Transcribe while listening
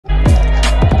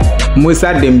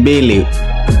Musa Dembele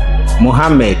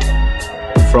Mohamed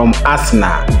from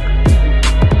Arsenal,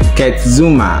 Kurt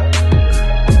Zouma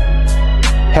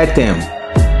Hetem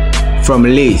from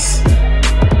Leeds,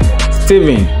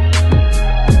 Steven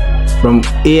from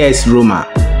AS Roma,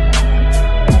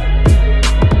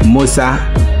 Musa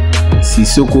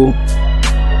Sissoko,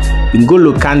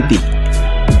 N'Golo Kante,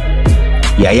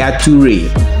 Yaya Toure,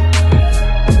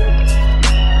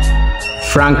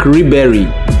 Frank Ribery,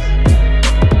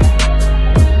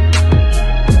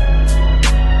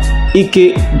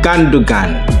 Ike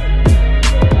Gundogan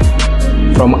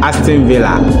from Aston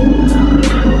Villa,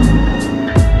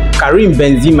 Karim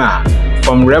Benzema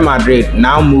from Real Madrid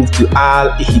now moved to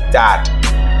Al Ittihad,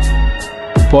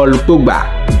 Paul Pogba,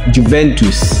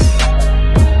 Juventus,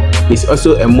 is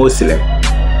also a Muslim,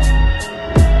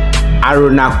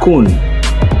 Arona Kun,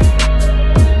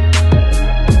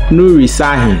 Nuri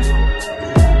Sahin,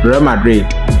 Real Madrid,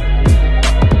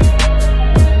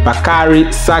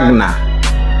 Bakary Sagna,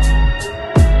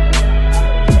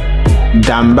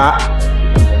 Damba,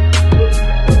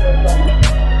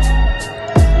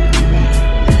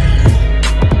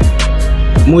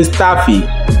 Mustafi,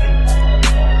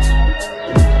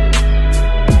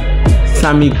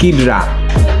 Sami Khedira,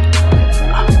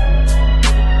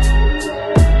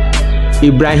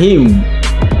 Ibrahim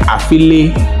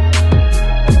Afile,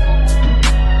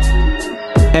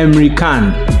 Emre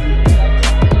Can,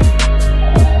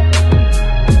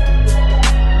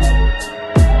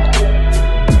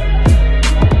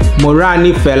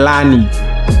 Morani Fellaini,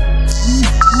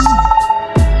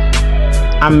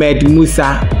 Ahmed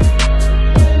Musa,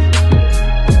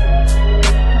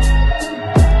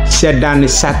 Xherdan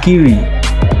Shaqiri,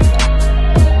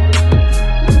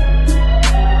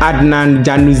 Adnan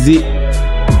Januzaj,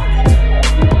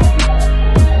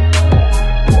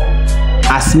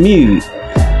 Asmir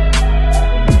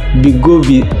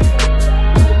Begovic,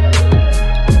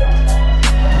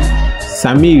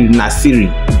 Samir Nasiri,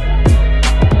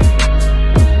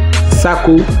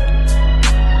 Sako,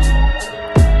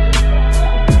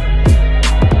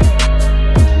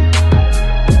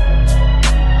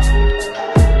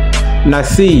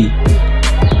 Nasir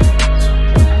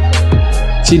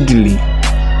Chidli,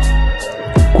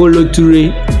 Kolo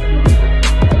Toure,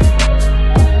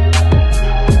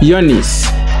 Yonis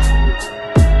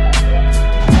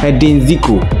Edin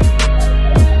Zico,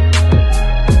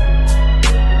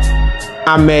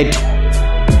 Ahmed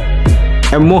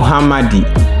Mohammadi,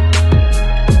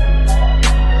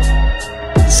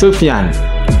 Sofiane,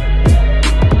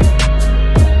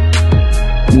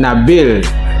 Nabil,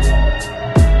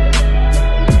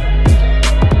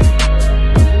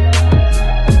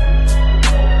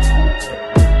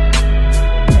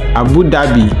 Abu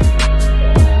Dhabi,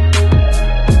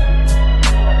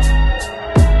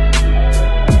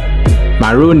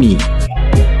 Maroni,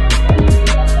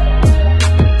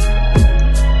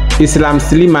 Islam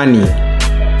Slimani,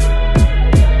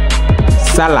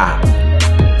 Salah,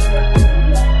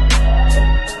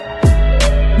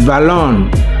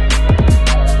 Valon,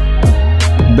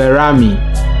 Berami,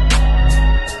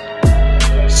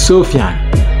 Sofiane,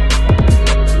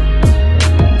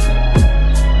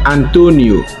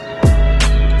 Antonio,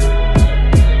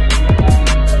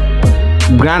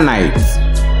 Granite,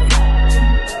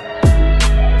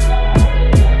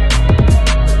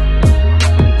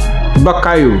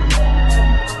 Bakayo,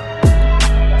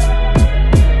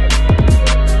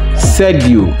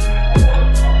 Sergio,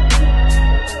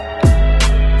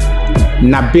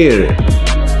 Nabil,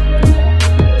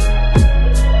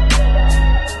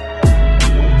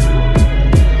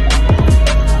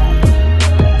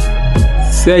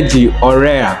 Sergi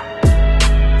Aurier,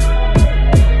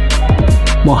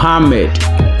 Mohamed,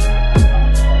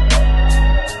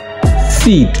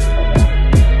 Seed,